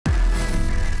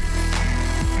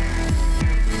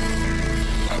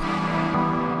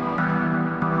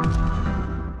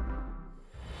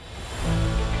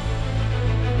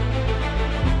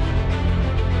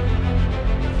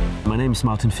name is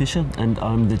Martin Fischer and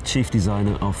I'm the chief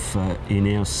designer of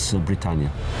INEOS Britannia.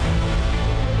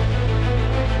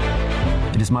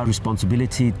 It is my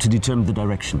responsibility to determine the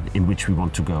direction in which we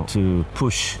want to go, to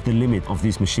push the limit of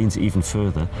these machines even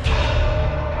further.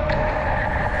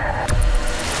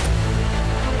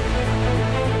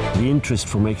 The interest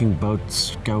for making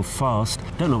boats go fast,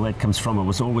 I don't know where it comes from. I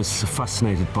was always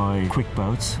fascinated by quick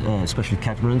boats, especially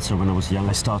catamarans. So when I was young,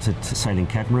 I started sailing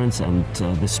catamarans, and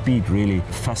the speed really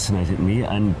fascinated me.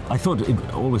 And I thought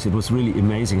it was really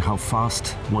amazing how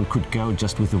fast one could go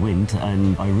just with the wind,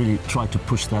 and I really tried to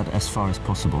push that as far as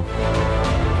possible.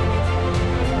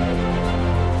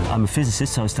 I'm a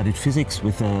physicist, so I studied physics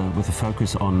with a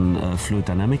focus on fluid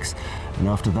dynamics, and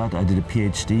after that I did a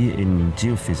PhD in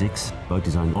geophysics. Boat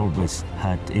design always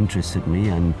had interested me,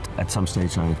 and at some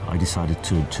stage I decided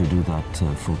to do that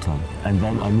full-time. And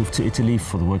then I moved to Italy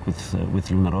for the work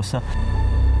with Luna Rossa.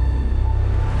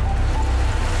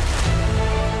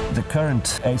 The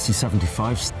current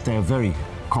AC-75s, they are very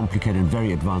complicated and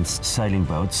very advanced sailing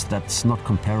boats. That's not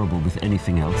comparable with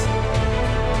anything else.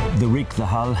 The rig, the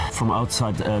hull, from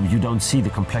outside, you don't see the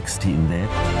complexity in there.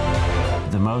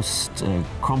 The most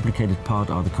complicated part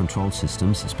are the control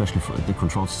systems, especially for the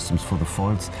control systems for the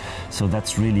foils. So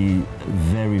that's really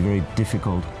very, very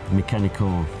difficult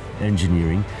mechanical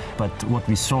engineering. But what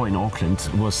we saw in Auckland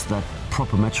was that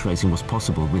proper match racing was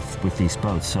possible with these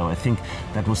boats. So I think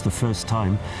that was the first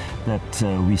time that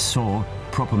we saw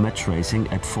proper match racing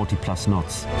at 40+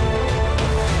 knots.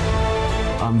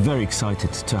 I'm very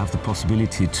excited to have the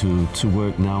possibility to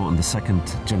work now on the second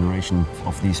generation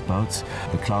of these boats.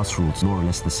 The class rules more or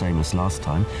less the same as last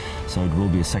time, so it will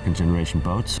be a second generation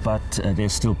boat, but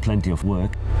there's still plenty of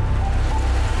work.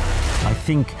 I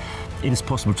think it is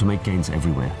possible to make gains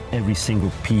everywhere. Every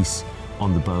single piece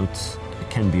on the boat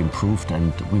can be improved,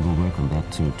 and we will work on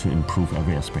that to improve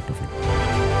every aspect of it.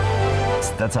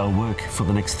 That's our work for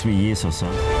the next 3 years or so.